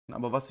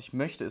Aber was ich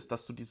möchte, ist,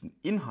 dass du diesen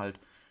Inhalt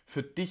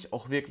für dich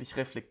auch wirklich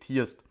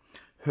reflektierst.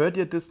 Hör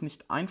dir das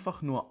nicht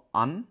einfach nur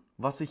an,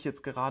 was ich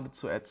jetzt gerade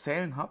zu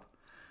erzählen habe,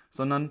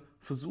 sondern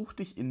versuch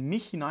dich in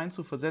mich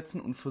hineinzuversetzen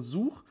und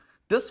versuch,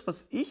 das,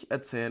 was ich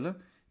erzähle,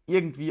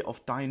 irgendwie auf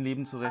dein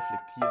Leben zu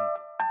reflektieren.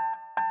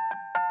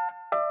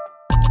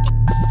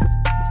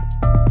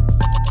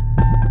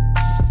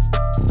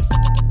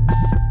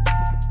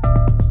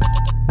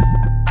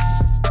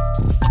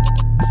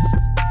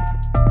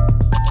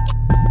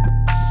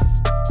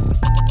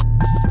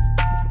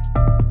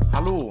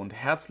 Hallo und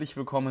herzlich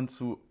willkommen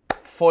zu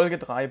Folge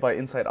 3 bei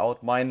Inside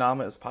Out. Mein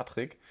Name ist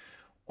Patrick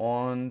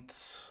und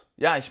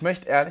ja, ich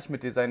möchte ehrlich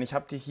mit dir sein. Ich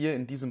habe dir hier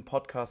in diesem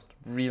Podcast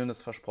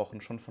Realness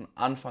versprochen, schon von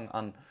Anfang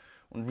an.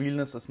 Und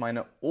Realness ist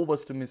meine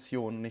oberste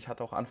Mission. Und ich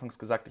hatte auch anfangs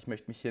gesagt, ich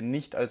möchte mich hier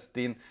nicht als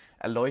den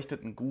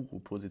erleuchteten Guru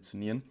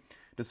positionieren.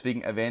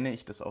 Deswegen erwähne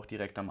ich das auch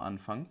direkt am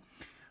Anfang.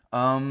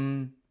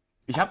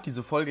 Ich habe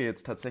diese Folge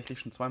jetzt tatsächlich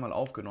schon zweimal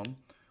aufgenommen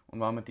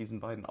und war mit diesen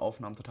beiden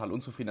Aufnahmen total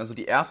unzufrieden. Also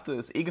die erste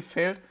ist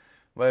gefailt,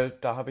 weil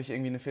da habe ich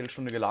irgendwie eine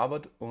Viertelstunde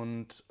gelabert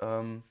und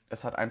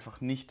es hat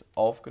einfach nicht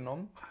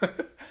aufgenommen.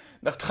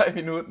 Nach 3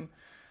 Minuten.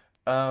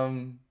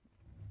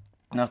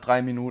 Nach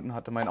 3 Minuten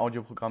hatte mein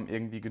Audioprogramm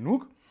irgendwie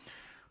genug.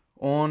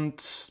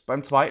 Und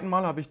beim zweiten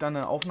Mal habe ich dann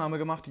eine Aufnahme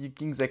gemacht, die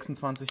ging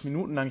 26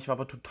 Minuten lang. Ich war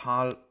aber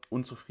total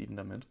unzufrieden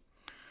damit.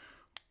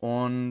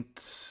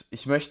 Und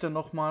ich möchte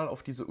nochmal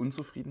auf diese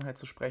Unzufriedenheit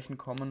zu sprechen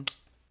kommen,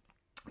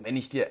 wenn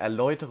ich dir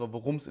erläutere,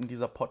 worum es in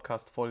dieser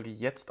Podcast-Folge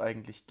jetzt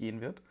eigentlich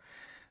gehen wird.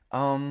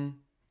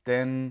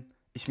 Denn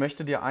ich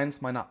möchte dir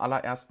eins meiner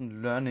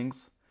allerersten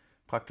Learnings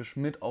praktisch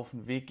mit auf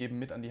den Weg geben,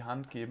 mit an die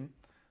Hand geben,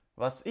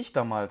 was ich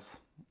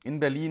damals in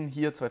Berlin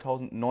hier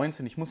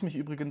 2019, ich muss mich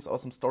übrigens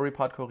aus dem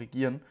Storypart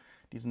korrigieren,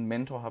 diesen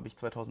Mentor habe ich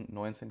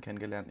 2019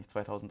 kennengelernt, nicht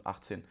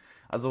 2018.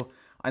 Also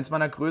eins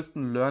meiner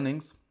größten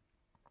Learnings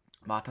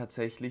war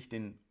tatsächlich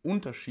den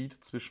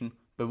Unterschied zwischen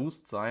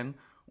Bewusstsein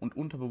und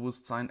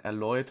Unterbewusstsein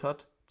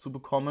erläutert zu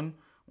bekommen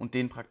und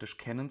den praktisch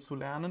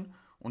kennenzulernen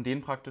und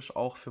den praktisch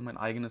auch für mein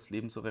eigenes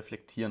Leben zu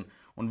reflektieren.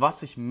 Und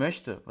was ich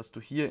möchte, was du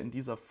hier in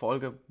dieser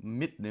Folge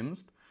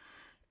mitnimmst,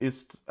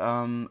 ist,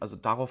 also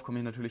darauf komme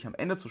ich natürlich am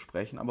Ende zu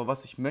sprechen, aber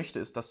was ich möchte,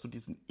 ist, dass du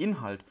diesen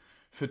Inhalt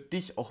für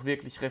dich auch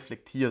wirklich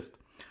reflektierst.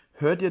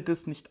 Hör dir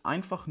das nicht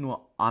einfach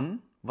nur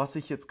an, was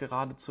ich jetzt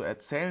gerade zu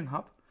erzählen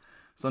habe,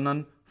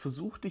 sondern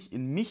versuch dich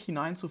in mich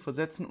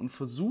hineinzuversetzen und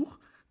versuch,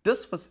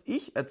 das, was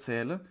ich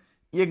erzähle,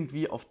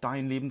 irgendwie auf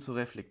dein Leben zu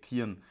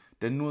reflektieren.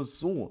 Denn nur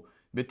so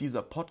wird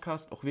dieser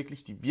Podcast auch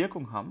wirklich die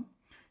Wirkung haben,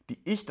 die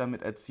ich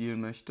damit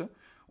erzielen möchte.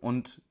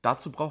 Und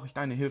dazu brauche ich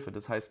deine Hilfe.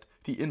 Das heißt,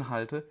 die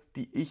Inhalte,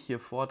 die ich hier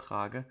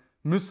vortrage,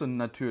 müssen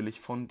natürlich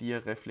von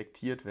dir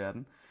reflektiert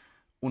werden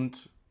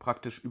und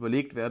praktisch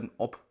überlegt werden,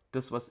 ob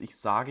das, was ich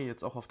sage,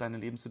 jetzt auch auf deine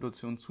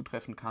Lebenssituation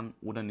zutreffen kann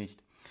oder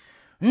nicht.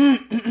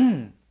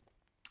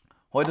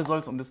 Heute soll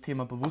es um das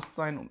Thema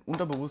Bewusstsein und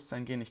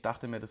Unterbewusstsein gehen. Ich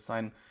dachte mir, das sei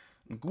ein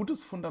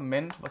gutes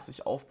Fundament, was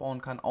ich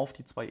aufbauen kann auf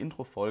die 2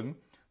 Intro-Folgen,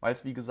 weil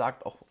es, wie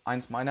gesagt, auch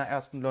eins meiner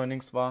ersten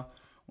Learnings war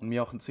und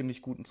mir auch einen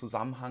ziemlich guten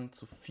Zusammenhang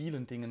zu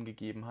vielen Dingen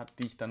gegeben hat,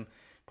 die ich dann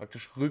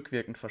praktisch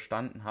rückwirkend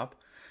verstanden habe.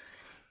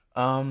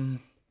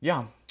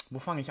 Ja, wo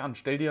fange ich an?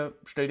 Stell dir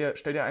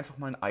einfach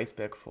mal einen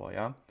Eisberg vor,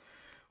 ja?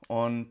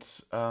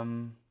 Und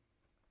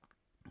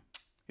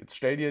jetzt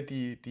stell dir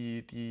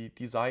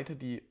die Seite,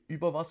 die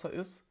über Wasser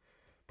ist,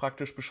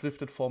 praktisch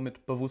beschriftet vor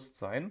mit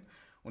Bewusstsein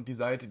und die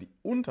Seite, die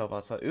unter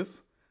Wasser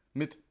ist,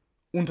 mit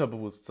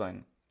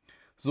Unterbewusstsein.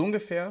 So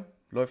ungefähr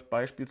läuft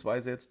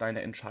beispielsweise jetzt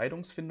deine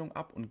Entscheidungsfindung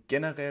ab und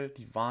generell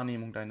die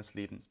Wahrnehmung deines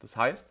Lebens. Das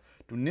heißt,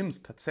 du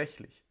nimmst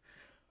tatsächlich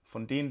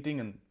von den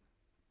Dingen,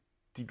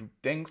 die du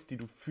denkst, die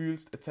du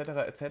fühlst,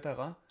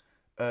 etc.,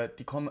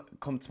 die kommen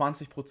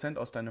 20%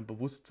 aus deinem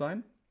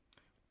Bewusstsein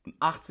und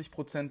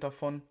 80%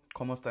 davon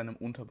kommen aus deinem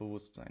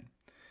Unterbewusstsein.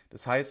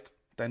 Das heißt,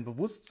 dein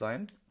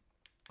Bewusstsein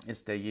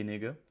ist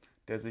derjenige,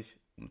 der sich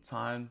um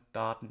Zahlen,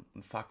 Daten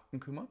und Fakten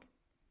kümmert.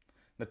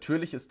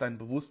 Natürlich ist dein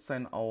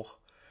Bewusstsein auch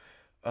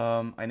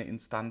eine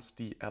Instanz,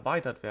 die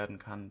erweitert werden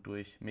kann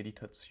durch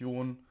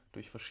Meditation,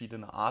 durch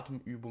verschiedene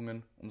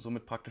Atemübungen, um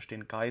somit praktisch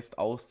den Geist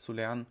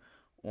auszulernen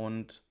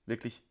und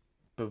wirklich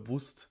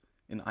bewusst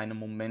in einem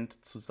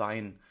Moment zu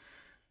sein.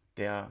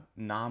 Der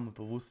Name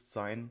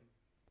Bewusstsein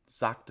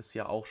sagt es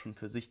ja auch schon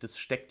für sich, das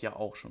steckt ja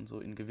auch schon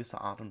so in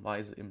gewisser Art und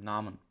Weise im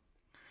Namen.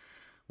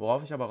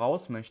 Worauf ich aber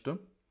raus möchte,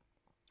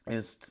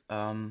 ist,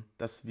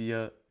 dass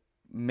wir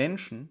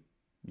Menschen,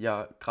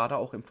 ja gerade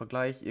auch im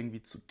Vergleich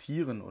irgendwie zu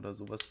Tieren oder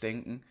sowas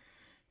denken,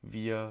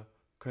 wir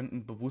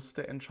könnten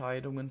bewusste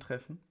Entscheidungen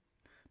treffen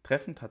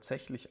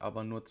tatsächlich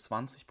aber nur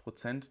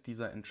 20%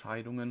 dieser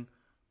Entscheidungen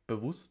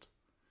bewusst,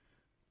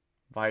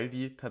 weil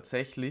die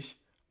tatsächlich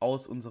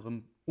aus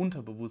unserem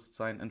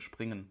Unterbewusstsein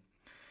entspringen.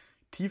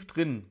 Tief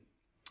drin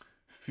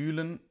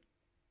fühlen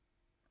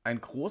ein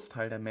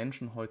Großteil der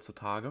Menschen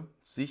heutzutage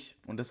sich,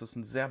 und das ist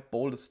ein sehr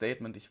boldes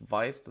Statement, ich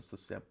weiß, dass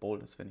das sehr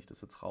bold ist, wenn ich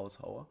das jetzt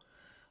raushaue,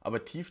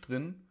 aber tief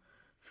drin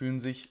fühlen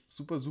sich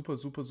super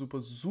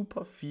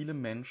viele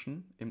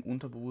Menschen im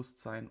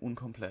Unterbewusstsein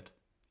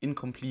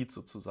incomplete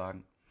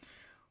sozusagen.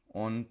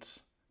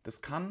 Und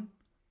das kann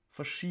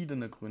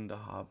verschiedene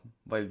Gründe haben,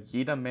 weil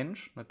jeder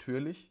Mensch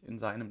natürlich in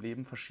seinem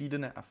Leben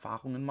verschiedene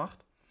Erfahrungen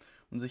macht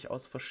und sich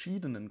aus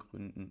verschiedenen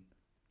Gründen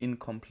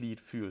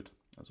incomplete fühlt.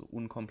 Also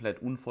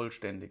unkomplett,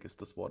 unvollständig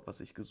ist das Wort, was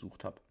ich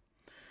gesucht habe.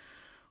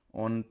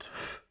 Und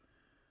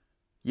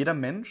jeder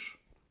Mensch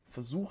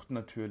versucht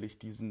natürlich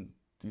diesen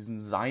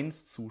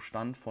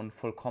Seinszustand von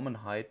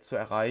Vollkommenheit zu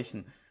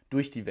erreichen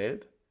durch die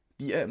Welt,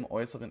 die er im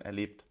Äußeren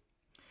erlebt.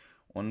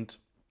 Und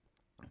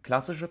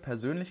klassische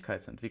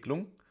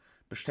Persönlichkeitsentwicklung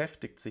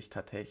beschäftigt sich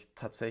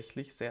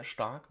tatsächlich sehr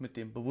stark mit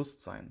dem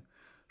Bewusstsein.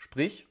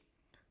 Sprich,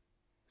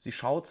 sie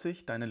schaut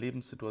sich deine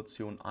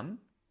Lebenssituation an,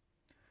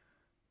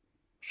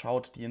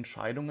 schaut die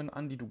Entscheidungen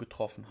an, die du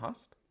getroffen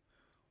hast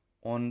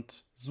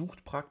und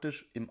sucht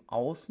praktisch im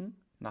Außen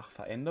nach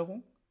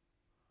Veränderung,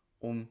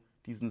 um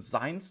diesen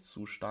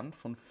Seinszustand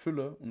von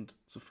Fülle und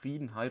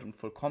Zufriedenheit und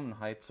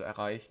Vollkommenheit zu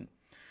erreichen.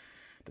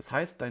 Das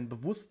heißt, dein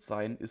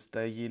Bewusstsein ist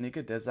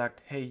derjenige, der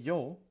sagt, hey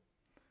yo,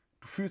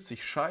 du fühlst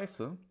dich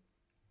scheiße,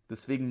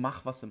 deswegen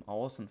mach was im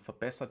Außen,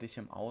 verbessere dich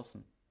im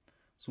Außen.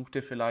 Such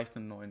dir vielleicht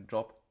einen neuen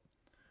Job,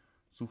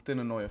 such dir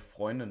eine neue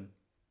Freundin.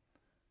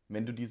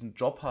 Wenn du diesen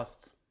Job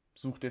hast,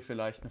 such dir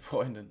vielleicht eine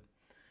Freundin.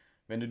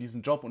 Wenn du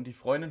diesen Job und die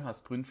Freundin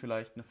hast, gründ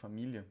vielleicht eine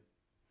Familie.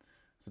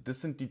 So,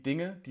 das sind die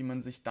Dinge, die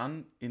man sich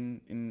dann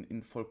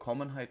in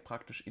Vollkommenheit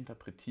praktisch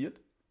interpretiert.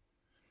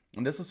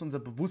 Und das ist unser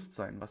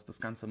Bewusstsein, was das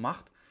Ganze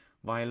macht,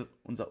 weil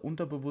unser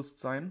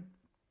Unterbewusstsein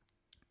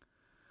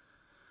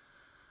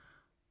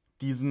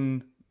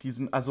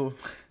also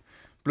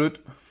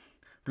blöd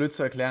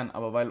zu erklären,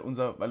 aber weil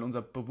unser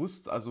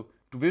Bewusstsein, also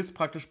du willst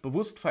praktisch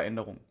bewusst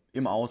Veränderung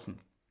im Außen.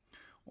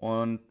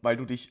 Und weil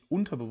du dich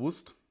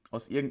unterbewusst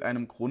aus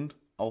irgendeinem Grund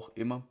auch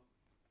immer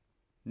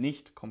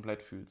nicht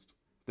komplett fühlst.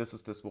 Das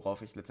ist das,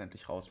 worauf ich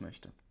letztendlich raus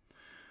möchte.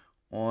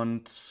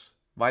 Und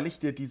weil ich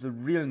dir diese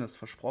Realness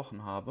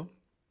versprochen habe,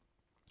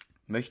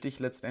 möchte ich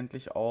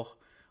letztendlich auch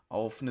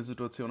auf eine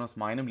Situation aus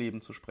meinem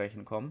Leben zu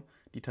sprechen kommen,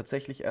 die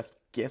tatsächlich erst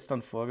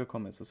gestern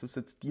vorgekommen ist. Es ist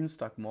jetzt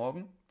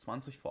Dienstagmorgen,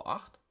 20 vor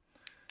 8.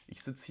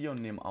 Ich sitze hier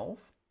und nehme auf.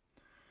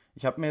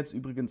 Ich habe mir jetzt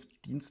übrigens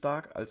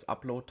Dienstag als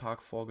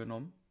Upload-Tag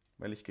vorgenommen,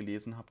 weil ich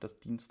gelesen habe, dass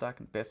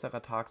Dienstag ein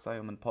besserer Tag sei,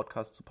 um einen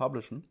Podcast zu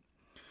publishen.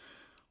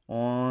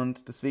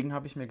 Und deswegen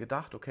habe ich mir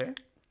gedacht, okay,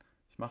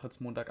 ich mache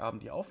jetzt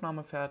Montagabend die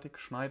Aufnahme fertig,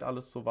 schneide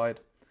alles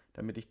soweit,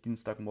 damit ich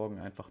Dienstagmorgen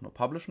einfach nur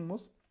publishen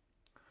muss.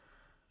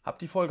 Habe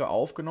die Folge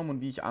aufgenommen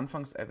und wie ich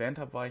anfangs erwähnt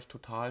habe, war ich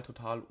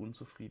total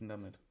unzufrieden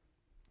damit.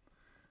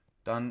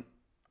 Dann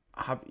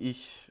habe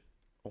ich...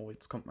 Oh,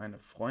 jetzt kommt meine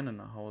Freundin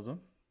nach Hause.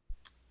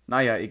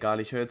 Naja, egal,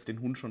 ich höre jetzt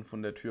den Hund schon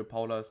von der Tür.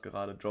 Paula ist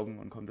gerade joggen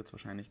und kommt jetzt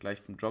wahrscheinlich gleich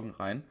vom Joggen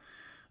rein.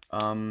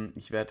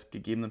 Ich werde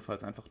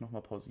gegebenenfalls einfach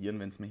nochmal pausieren,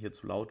 wenn es mir hier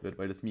zu laut wird,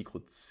 weil das Mikro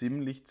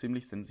ziemlich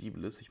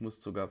sensibel ist. Ich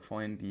musste sogar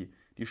vorhin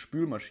die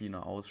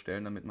Spülmaschine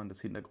ausstellen, damit man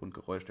das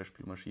Hintergrundgeräusch der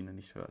Spülmaschine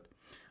nicht hört.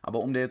 Aber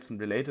um dir jetzt ein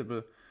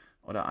relatable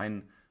oder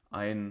ein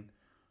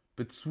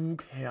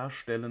Bezug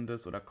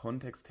herstellendes oder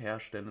Kontext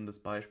herstellendes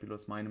Beispiel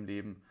aus meinem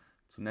Leben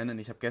zu nennen.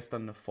 Ich habe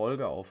gestern eine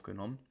Folge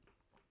aufgenommen,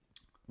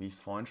 wie ich es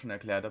vorhin schon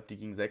erklärt habe, die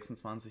ging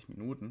 26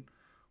 Minuten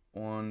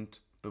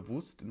und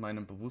bewusst in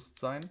meinem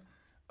Bewusstsein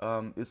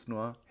ist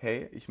nur,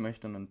 hey, ich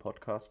möchte einen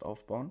Podcast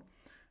aufbauen,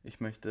 ich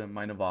möchte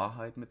meine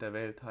Wahrheit mit der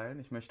Welt teilen,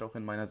 ich möchte auch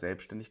in meiner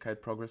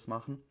Selbstständigkeit Progress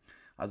machen,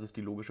 also ist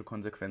die logische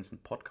Konsequenz ein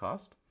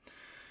Podcast.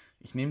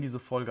 Ich nehme diese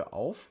Folge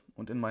auf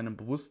und in meinem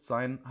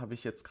Bewusstsein habe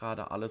ich jetzt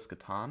gerade alles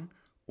getan,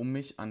 um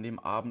mich an dem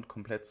Abend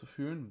komplett zu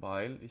fühlen,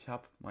 weil ich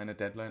habe meine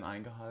Deadline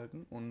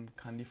eingehalten und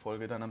kann die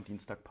Folge dann am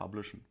Dienstag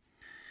publishen.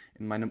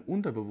 In meinem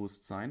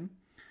Unterbewusstsein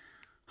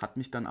hat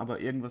mich dann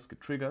aber irgendwas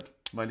getriggert,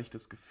 weil ich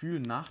das Gefühl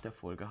nach der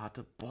Folge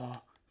hatte,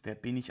 boah, wer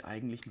bin ich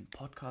eigentlich, einen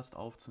Podcast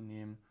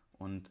aufzunehmen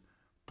und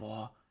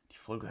boah, die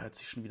Folge hört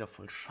sich schon wieder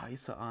voll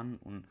scheiße an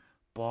und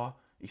boah,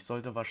 ich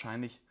sollte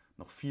wahrscheinlich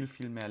noch viel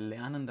mehr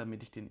lernen,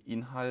 damit ich den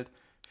Inhalt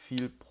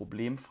viel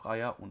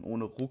problemfreier und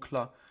ohne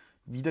Ruckler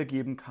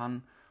wiedergeben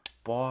kann.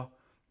 Boah,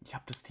 ich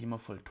habe das Thema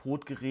voll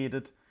tot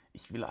geredet,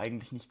 ich will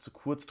eigentlich nicht zu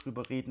kurz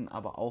drüber reden,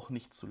 aber auch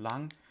nicht zu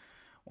lang.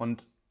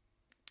 Und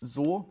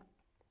so,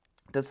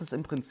 das ist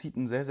im Prinzip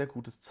ein sehr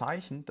gutes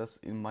Zeichen, dass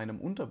in meinem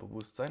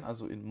Unterbewusstsein,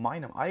 also in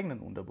meinem eigenen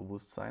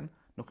Unterbewusstsein,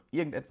 noch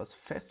irgendetwas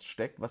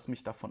feststeckt, was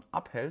mich davon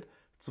abhält,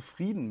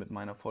 zufrieden mit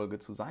meiner Folge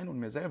zu sein und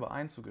mir selber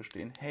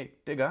einzugestehen, hey,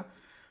 Digga,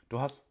 du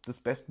hast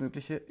das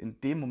Bestmögliche in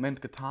dem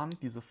Moment getan,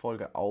 diese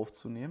Folge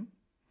aufzunehmen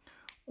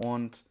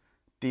und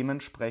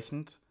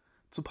dementsprechend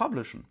zu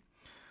publishen.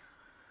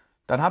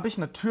 Dann habe ich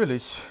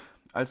natürlich,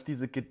 als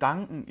diese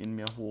Gedanken in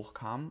mir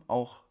hochkamen,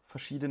 auch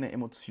verschiedene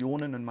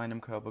Emotionen in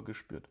meinem Körper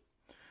gespürt.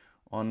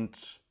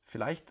 Und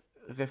vielleicht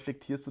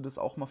reflektierst du das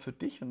auch mal für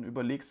dich und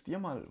überlegst dir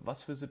mal,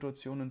 was für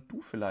Situationen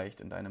du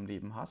vielleicht in deinem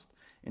Leben hast,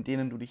 in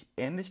denen du dich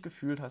ähnlich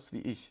gefühlt hast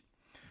wie ich.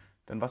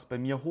 Denn was bei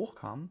mir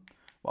hochkam,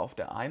 war auf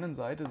der einen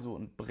Seite so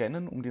ein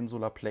Brennen um den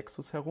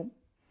Solarplexus herum,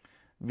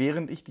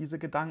 während ich diese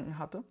Gedanken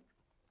hatte.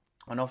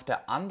 Und auf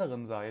der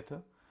anderen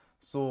Seite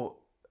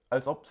so,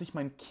 als ob sich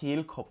mein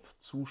Kehlkopf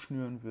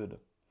zuschnüren würde.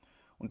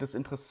 Und das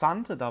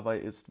Interessante dabei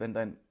ist, wenn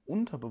dein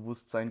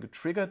Unterbewusstsein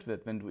getriggert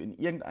wird, wenn du in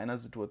irgendeiner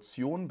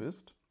Situation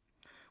bist,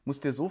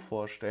 musst dir so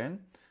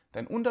vorstellen,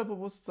 dein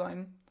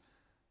Unterbewusstsein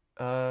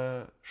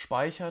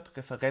speichert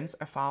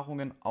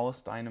Referenzerfahrungen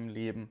aus deinem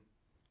Leben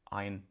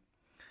ein.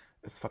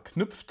 Es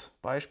verknüpft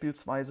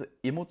beispielsweise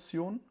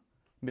Emotionen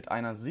mit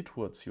einer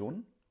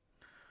Situation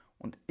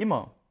und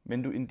immer,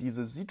 wenn du in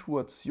diese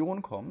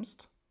Situation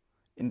kommst,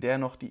 in der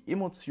noch die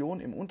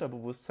Emotion im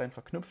Unterbewusstsein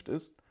verknüpft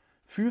ist,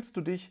 fühlst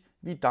du dich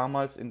wie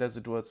damals in der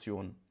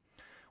Situation.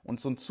 Und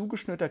so ein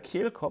zugeschnürter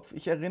Kehlkopf,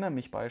 ich erinnere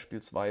mich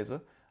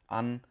beispielsweise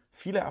an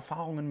viele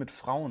Erfahrungen mit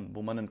Frauen,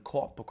 wo man einen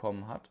Korb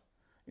bekommen hat,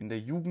 in der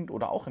Jugend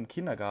oder auch im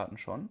Kindergarten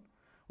schon,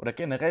 oder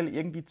generell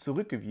irgendwie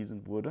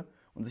zurückgewiesen wurde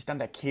und sich dann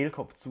der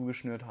Kehlkopf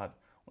zugeschnürt hat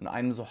und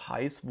einem so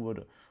heiß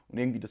wurde und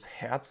irgendwie das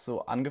Herz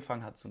so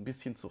angefangen hat, so ein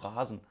bisschen zu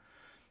rasen.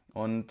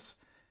 Und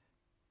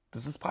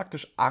das ist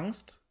praktisch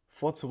Angst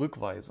vor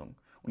Zurückweisung.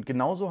 Und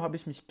genauso habe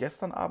ich mich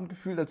gestern Abend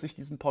gefühlt, als ich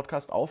diesen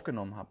Podcast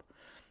aufgenommen habe.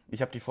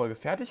 Ich habe die Folge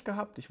fertig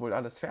gehabt, ich wollte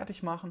alles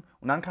fertig machen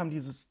und dann kam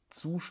dieses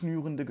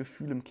zuschnürende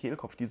Gefühl im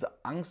Kehlkopf,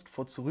 diese Angst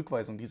vor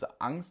Zurückweisung, diese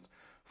Angst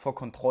vor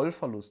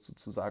Kontrollverlust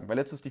sozusagen. Weil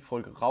jetzt ist die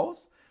Folge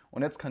raus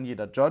und jetzt kann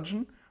jeder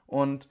judgen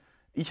und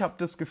ich habe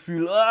das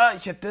Gefühl,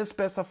 ich hätte das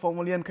besser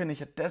formulieren können,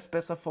 ich hätte das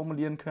besser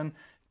formulieren können,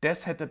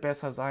 das hätte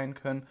besser sein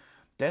können,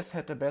 das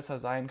hätte besser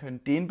sein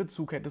können, den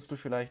Bezug hättest du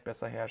vielleicht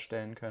besser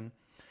herstellen können.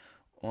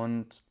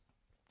 Und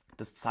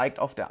das zeigt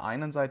auf der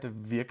einen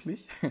Seite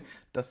wirklich,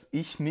 dass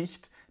ich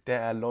nicht der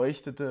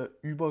erleuchtete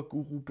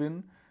Überguru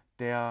bin,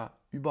 der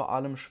über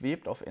allem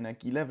schwebt auf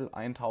Energielevel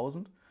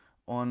 1000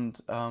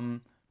 und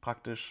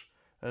praktisch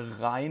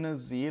reiner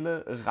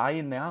Seele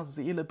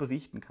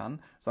berichten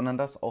kann, sondern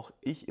dass auch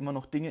ich immer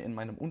noch Dinge in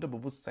meinem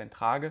Unterbewusstsein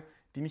trage,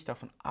 die mich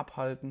davon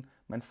abhalten,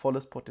 mein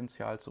volles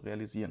Potenzial zu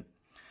realisieren.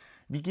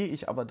 Wie gehe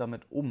ich aber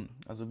damit um?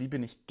 Also wie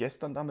bin ich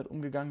gestern damit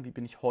umgegangen? Wie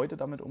bin ich heute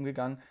damit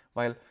umgegangen?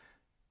 Weil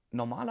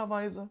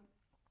normalerweise,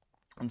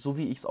 und so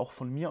wie ich es auch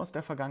von mir aus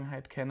der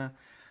Vergangenheit kenne,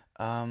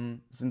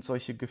 sind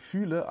solche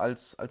Gefühle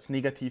als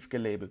negativ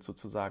gelabelt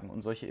sozusagen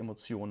und solche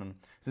Emotionen.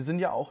 Sie sind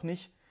ja auch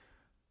nicht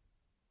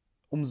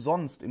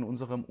umsonst in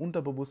unserem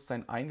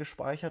Unterbewusstsein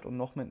eingespeichert und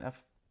noch mit einer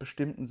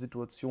bestimmten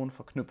Situation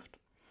verknüpft.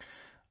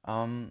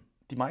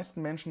 Die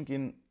meisten Menschen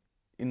gehen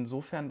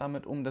insofern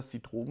damit um, dass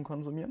sie Drogen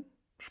konsumieren,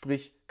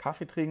 sprich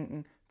Kaffee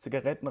trinken,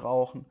 Zigaretten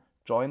rauchen,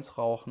 Joints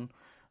rauchen,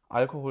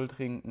 Alkohol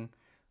trinken,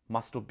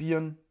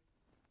 masturbieren,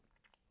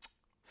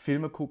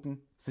 Filme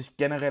gucken, sich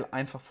generell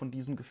einfach von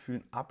diesen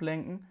Gefühlen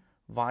ablenken,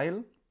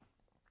 weil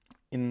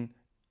in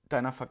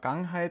deiner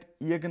Vergangenheit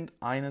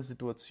irgendeine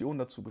Situation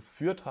dazu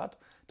geführt hat,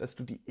 dass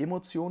du die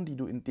Emotion, die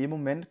du in dem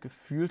Moment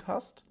gefühlt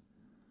hast,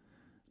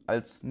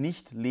 als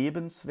nicht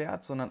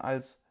lebenswert, sondern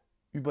als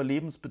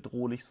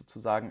überlebensbedrohlich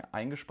sozusagen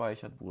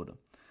eingespeichert wurde.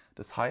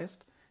 Das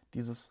heißt,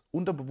 dieses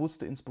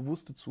Unterbewusste ins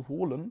Bewusste zu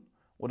holen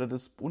oder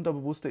das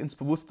Unterbewusste ins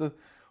Bewusste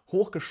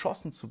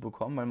hochgeschossen zu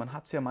bekommen, weil man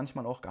hat es ja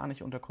manchmal auch gar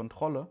nicht unter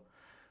Kontrolle,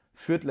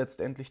 führt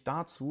letztendlich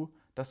dazu,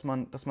 dass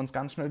man es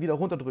ganz schnell wieder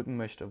runterdrücken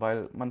möchte,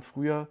 weil man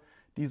früher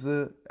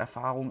diese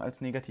Erfahrung als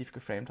negativ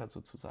geframed hat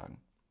sozusagen.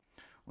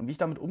 Und wie ich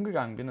damit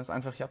umgegangen bin, ist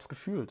einfach, ich habe es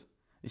gefühlt.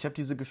 Ich habe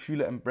diese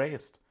Gefühle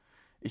embraced.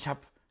 Ich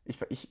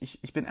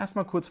bin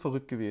erstmal kurz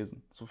verrückt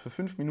gewesen. So für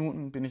 5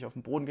 Minuten bin ich auf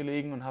dem Boden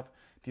gelegen und habe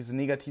diese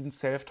negativen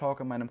Self-Talk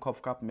in meinem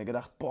Kopf gehabt und mir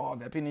gedacht, boah,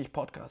 wer bin ich,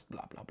 Podcast,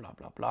 bla bla bla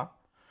bla bla.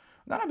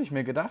 Und dann habe ich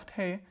mir gedacht,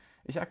 hey,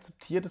 ich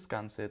akzeptiere das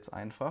Ganze jetzt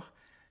einfach,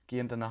 gehe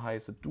in eine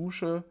heiße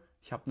Dusche,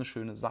 ich habe eine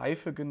schöne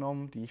Seife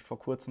genommen, die ich vor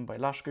kurzem bei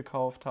Lush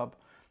gekauft habe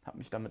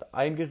mich damit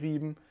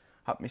eingerieben,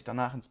 habe mich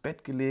danach ins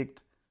Bett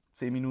gelegt,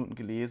 10 Minuten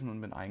gelesen und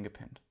bin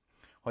eingepennt.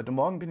 Heute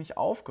Morgen bin ich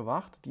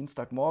aufgewacht,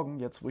 Dienstagmorgen,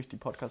 jetzt wo ich die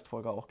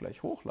Podcast-Folge auch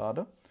gleich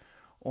hochlade.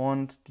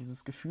 Und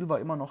dieses Gefühl war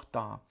immer noch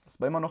da. Es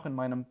war immer noch in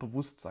meinem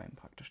Bewusstsein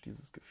praktisch,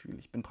 dieses Gefühl.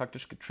 Ich bin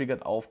praktisch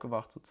getriggert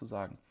aufgewacht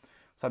sozusagen.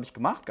 Das habe ich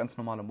gemacht, ganz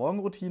normale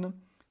Morgenroutine.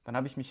 Dann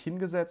habe ich mich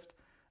hingesetzt,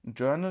 ein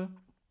Journal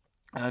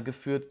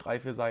geführt,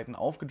 3-4 Seiten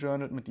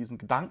aufgejournalt mit diesen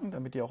Gedanken,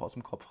 damit die auch aus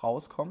dem Kopf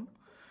rauskommen.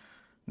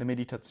 Eine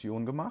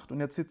Meditation gemacht und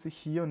jetzt sitze ich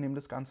hier und nehme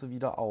das Ganze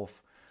wieder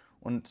auf.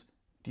 Und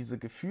diese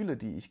Gefühle,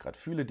 die ich gerade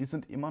fühle, die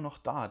sind immer noch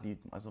da.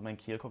 Also mein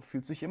Kehlkopf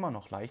fühlt sich immer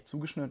noch leicht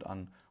zugeschnürt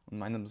an. Und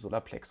meinem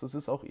Solarplexus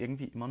ist auch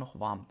irgendwie immer noch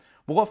warm.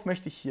 Worauf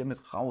möchte ich hier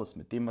mit raus,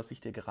 mit dem, was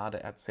ich dir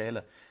gerade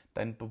erzähle?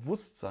 Dein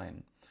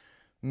Bewusstsein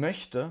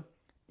möchte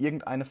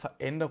irgendeine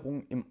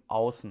Veränderung im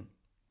Außen.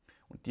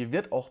 Und dir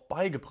wird auch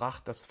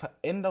beigebracht, dass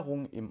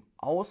Veränderung im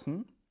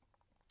Außen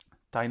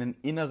deinen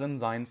inneren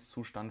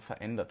Seinszustand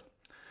verändert.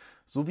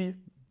 So wie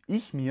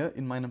ich mir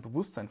in meinem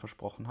Bewusstsein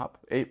versprochen habe,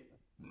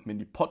 wenn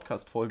die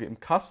Podcast-Folge im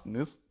Kasten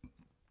ist,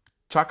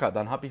 tschakka,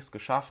 dann habe ich es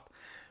geschafft.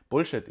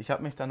 Bullshit, ich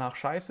habe mich danach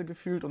scheiße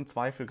gefühlt und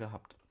Zweifel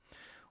gehabt.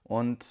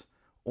 Und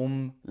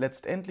um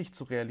letztendlich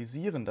zu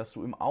realisieren, dass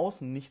du im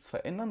Außen nichts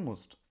verändern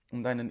musst,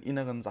 um deinen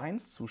inneren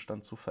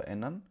Seinszustand zu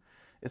verändern,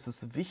 ist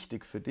es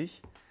wichtig für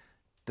dich,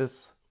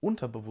 das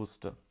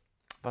Unterbewusste,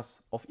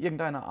 was auf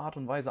irgendeine Art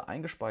und Weise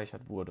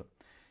eingespeichert wurde,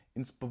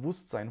 ins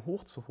Bewusstsein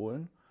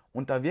hochzuholen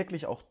und da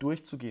wirklich auch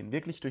durchzugehen,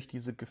 wirklich durch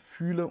diese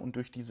Gefühle und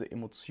durch diese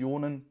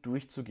Emotionen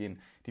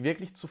durchzugehen, die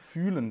wirklich zu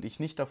fühlen, dich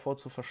nicht davor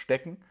zu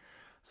verstecken,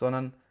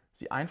 sondern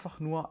sie einfach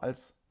nur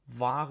als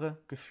wahre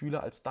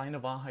Gefühle, als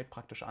deine Wahrheit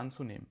praktisch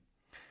anzunehmen.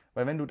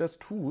 Weil wenn du das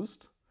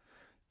tust,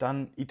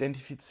 dann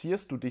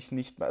identifizierst du dich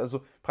nicht,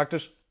 also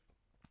praktisch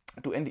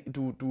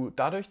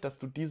dadurch, dass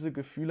du diese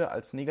Gefühle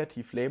als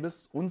negativ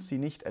labelst und sie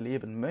nicht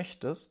erleben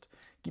möchtest,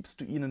 gibst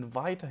du ihnen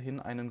weiterhin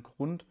einen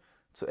Grund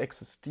zu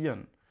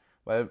existieren.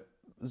 Weil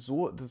das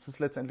ist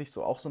letztendlich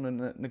so auch so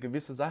eine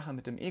gewisse Sache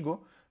mit dem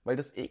Ego, weil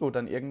das Ego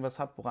dann irgendwas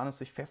hat, woran es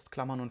sich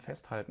festklammern und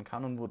festhalten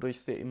kann und wodurch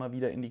es dir immer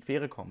wieder in die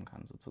Quere kommen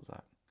kann,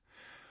 sozusagen.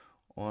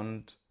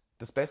 Und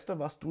das Beste,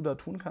 was du da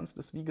tun kannst,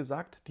 ist, wie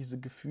gesagt, diese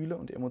Gefühle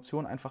und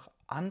Emotionen einfach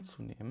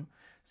anzunehmen,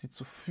 sie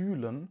zu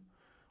fühlen.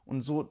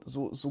 Und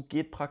so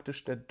geht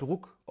praktisch der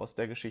Druck aus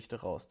der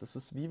Geschichte raus. Das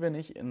ist wie wenn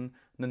ich eine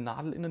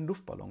Nadel in einen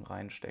Luftballon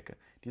reinstecke.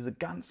 Diese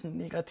ganzen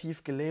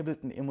negativ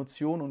gelabelten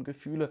Emotionen und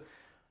Gefühle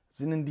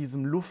sind in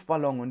diesem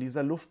Luftballon und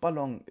dieser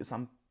Luftballon ist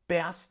am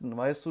bersten,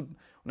 weißt du. Und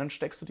dann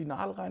steckst du die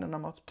Nadel rein und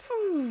dann macht's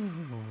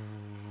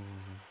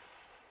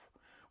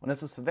und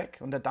es ist weg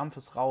und der Dampf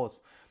ist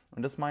raus.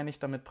 Und das meine ich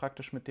damit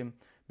praktisch mit dem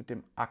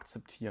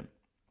Akzeptieren.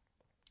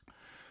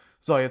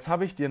 So, jetzt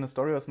habe ich dir eine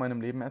Story aus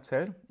meinem Leben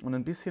erzählt und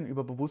ein bisschen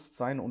über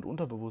Bewusstsein und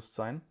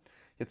Unterbewusstsein.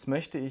 Jetzt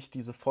möchte ich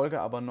diese Folge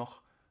aber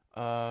noch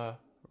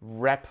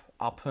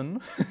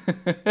wrap-uppen,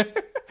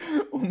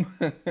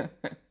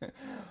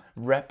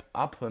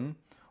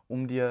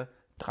 um dir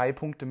 3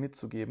 Punkte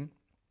mitzugeben,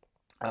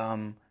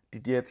 die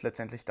dir jetzt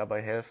letztendlich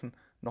dabei helfen,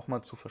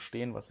 nochmal zu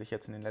verstehen, was ich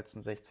jetzt in den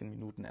letzten 16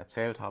 Minuten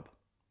erzählt habe.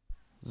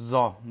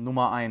 So,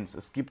 Nummer 1.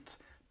 Es gibt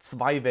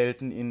 2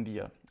 Welten in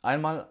dir.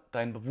 Einmal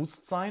dein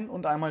Bewusstsein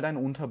und einmal dein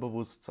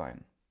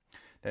Unterbewusstsein.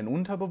 Dein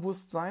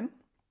Unterbewusstsein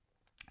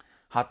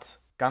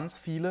hat ganz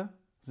viele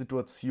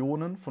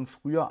Situationen von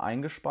früher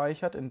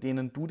eingespeichert, in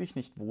denen du dich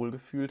nicht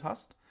wohlgefühlt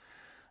hast,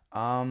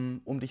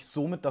 um dich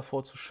somit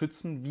davor zu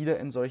schützen, wieder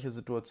in solche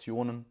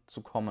Situationen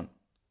zu kommen.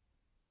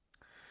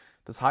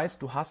 Das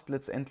heißt, du hast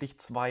letztendlich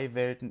 2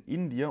 Welten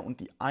in dir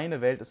und die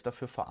eine Welt ist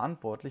dafür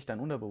verantwortlich, dein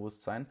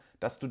Unterbewusstsein,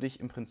 dass du dich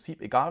im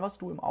Prinzip, egal was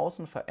du im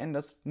Außen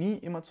veränderst, nie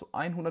immer zu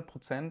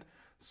 100%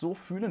 so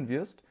fühlen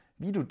wirst,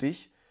 wie du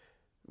dich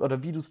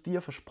oder wie du es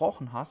dir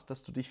versprochen hast,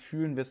 dass du dich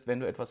fühlen wirst, wenn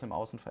du etwas im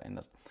Außen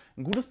veränderst.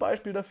 Ein gutes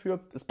Beispiel dafür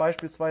ist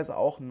beispielsweise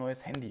auch ein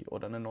neues Handy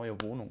oder eine neue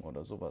Wohnung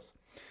oder sowas.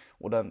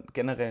 Oder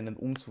generell einen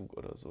Umzug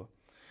oder so.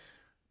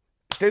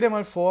 Stell dir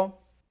mal vor,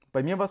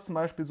 bei mir war es zum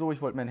Beispiel so,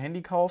 ich wollte mir ein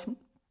Handy kaufen,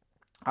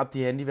 habe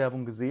die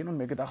Handywerbung gesehen und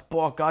mir gedacht,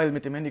 boah geil,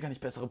 mit dem Handy kann ich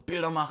bessere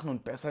Bilder machen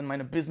und besser in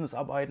meinem Business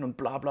arbeiten und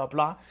bla bla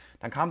bla.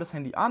 Dann kam das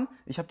Handy an,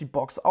 ich habe die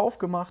Box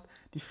aufgemacht,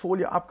 die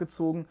Folie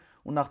abgezogen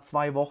und nach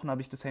 2 Wochen habe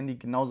ich das Handy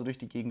genauso durch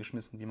die Gegend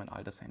geschmissen wie mein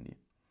altes Handy.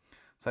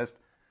 Das heißt,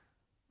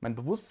 mein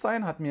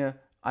Bewusstsein hat mir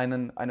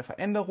eine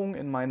Veränderung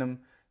in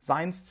meinem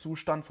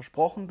Seinszustand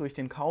versprochen durch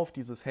den Kauf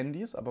dieses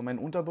Handys, aber mein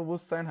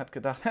Unterbewusstsein hat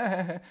gedacht,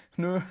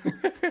 nö.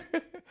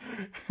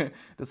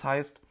 Das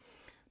heißt,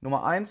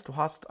 Nummer 1, du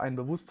hast ein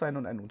Bewusstsein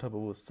und ein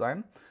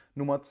Unterbewusstsein.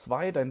 Nummer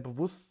 2, dein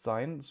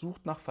Bewusstsein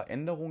sucht nach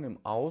Veränderung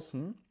im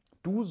Außen.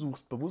 Du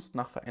suchst bewusst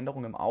nach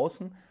Veränderung im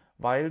Außen,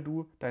 weil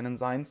du deinen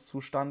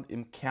Seinszustand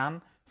im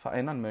Kern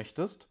verändern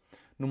möchtest.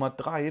 Nummer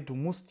 3, du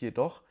musst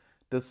jedoch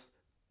das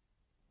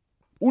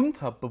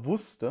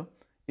Unterbewusste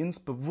ins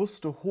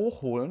Bewusste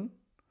hochholen,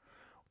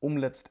 um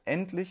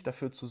letztendlich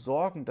dafür zu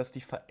sorgen, dass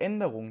die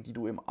Veränderung, die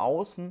du im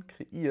Außen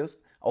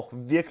kreierst, auch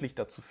wirklich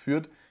dazu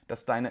führt,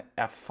 dass deine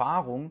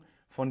Erfahrung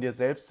von dir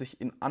selbst sich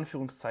in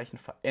Anführungszeichen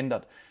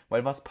verändert.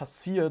 Weil was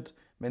passiert,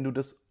 wenn du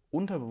das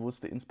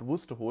Unterbewusste ins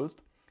Bewusste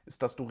holst,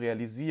 ist, dass du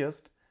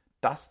realisierst,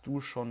 dass du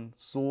schon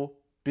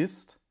so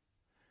bist,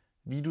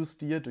 wie du es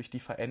dir durch die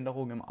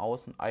Veränderung im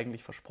Außen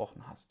eigentlich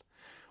versprochen hast.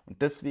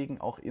 Und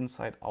deswegen auch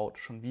Inside Out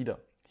schon wieder.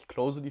 Ich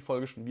close die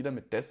Folge schon wieder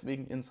mit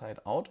deswegen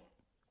Inside Out.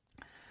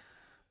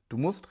 Du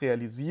musst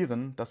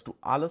realisieren, dass du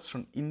alles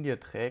schon in dir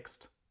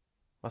trägst,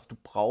 was du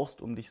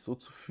brauchst, um dich so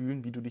zu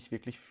fühlen, wie du dich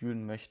wirklich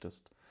fühlen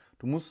möchtest.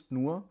 Du musst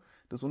nur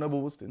das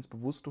Unterbewusste ins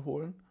Bewusste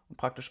holen und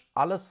praktisch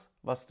alles,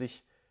 was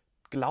dich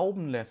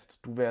glauben lässt,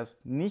 du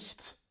wärst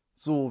nicht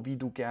so, wie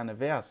du gerne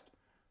wärst,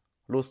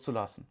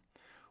 loszulassen.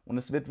 Und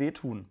es wird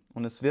wehtun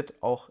und es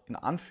wird auch in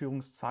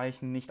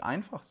Anführungszeichen nicht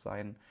einfach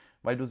sein,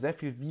 weil du sehr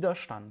viel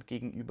Widerstand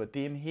gegenüber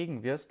dem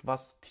hegen wirst,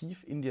 was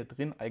tief in dir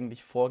drin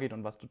eigentlich vorgeht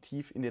und was du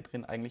tief in dir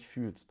drin eigentlich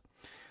fühlst.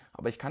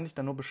 Aber ich kann dich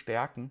da nur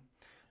bestärken,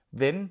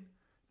 wenn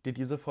dir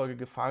diese Folge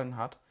gefallen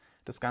hat,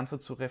 das Ganze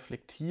zu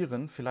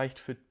reflektieren, vielleicht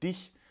für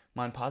dich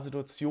mal ein paar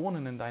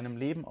Situationen in deinem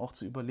Leben auch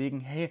zu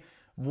überlegen, hey,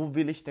 wo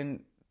will ich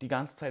denn die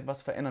ganze Zeit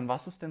was verändern?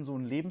 Was ist denn so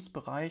ein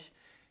Lebensbereich,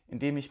 in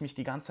dem ich mich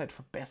die ganze Zeit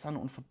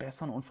verbessern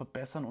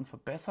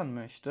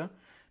möchte,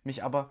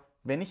 mich aber,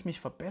 wenn ich mich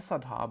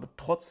verbessert habe,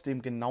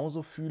 trotzdem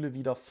genauso fühle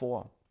wie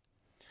davor?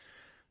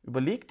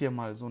 Überleg dir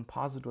mal so ein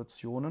paar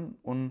Situationen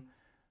und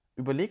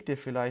überleg dir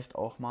vielleicht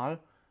auch mal,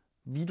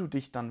 wie du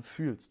dich dann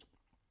fühlst.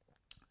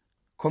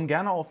 Komm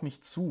gerne auf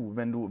mich zu,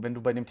 wenn du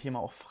bei dem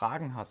Thema auch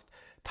Fragen hast.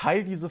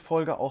 Teil diese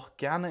Folge auch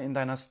gerne in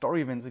deiner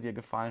Story, wenn sie dir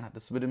gefallen hat.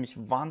 Das würde mich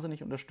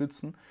wahnsinnig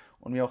unterstützen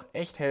und mir auch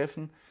echt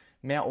helfen,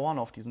 mehr Ohren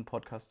auf diesen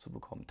Podcast zu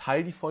bekommen.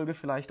 Teil die Folge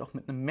vielleicht auch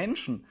mit einem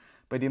Menschen,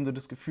 bei dem du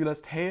das Gefühl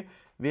hast, hey,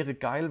 wäre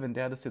geil, wenn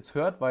der das jetzt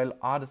hört, weil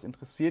A, das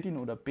interessiert ihn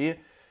oder B,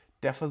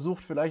 der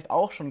versucht vielleicht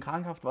auch schon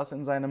krankhaft was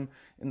in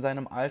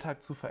seinem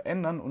Alltag zu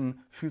verändern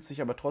und fühlt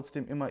sich aber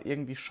trotzdem immer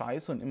irgendwie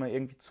scheiße und immer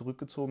irgendwie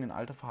zurückgezogen in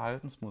alte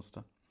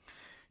Verhaltensmuster.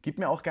 Gib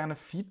mir auch gerne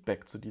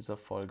Feedback zu dieser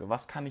Folge.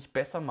 Was kann ich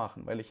besser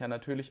machen? Weil ich ja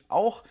natürlich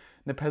auch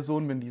eine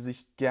Person bin, die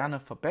sich gerne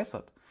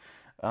verbessert.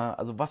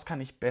 Also was kann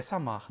ich besser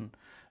machen?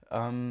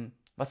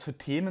 Was für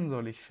Themen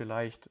soll ich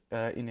vielleicht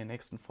in den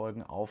nächsten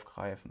Folgen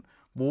aufgreifen?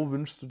 Wo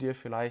wünschst du dir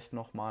vielleicht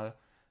nochmal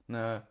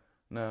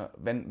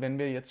wenn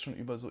wir jetzt schon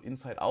über so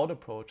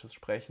Inside-Out-Approaches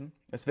sprechen,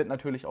 es wird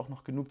natürlich auch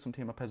noch genug zum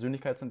Thema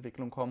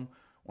Persönlichkeitsentwicklung kommen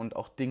und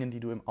auch Dinge,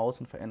 die du im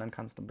Außen verändern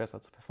kannst, um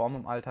besser zu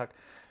performen im Alltag.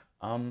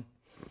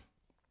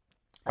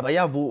 Aber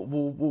ja,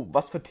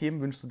 was für Themen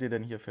wünschst du dir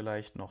denn hier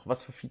vielleicht noch?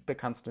 Was für Feedback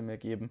kannst du mir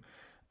geben?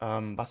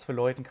 Was für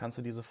Leuten kannst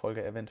du diese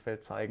Folge eventuell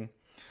zeigen?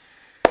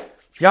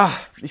 Ja,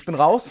 ich bin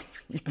raus.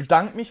 Ich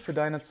bedanke mich für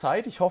deine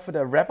Zeit. Ich hoffe,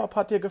 der Wrap-Up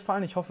hat dir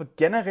gefallen. Ich hoffe,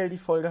 generell die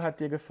Folge hat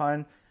dir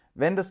gefallen.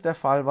 Wenn das der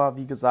Fall war,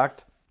 wie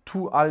gesagt,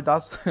 tu all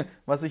das,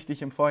 was ich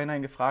dich im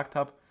Vorhinein gefragt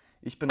habe.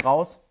 Ich bin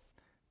raus.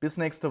 Bis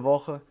nächste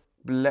Woche.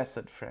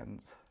 Blessed,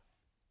 Friends.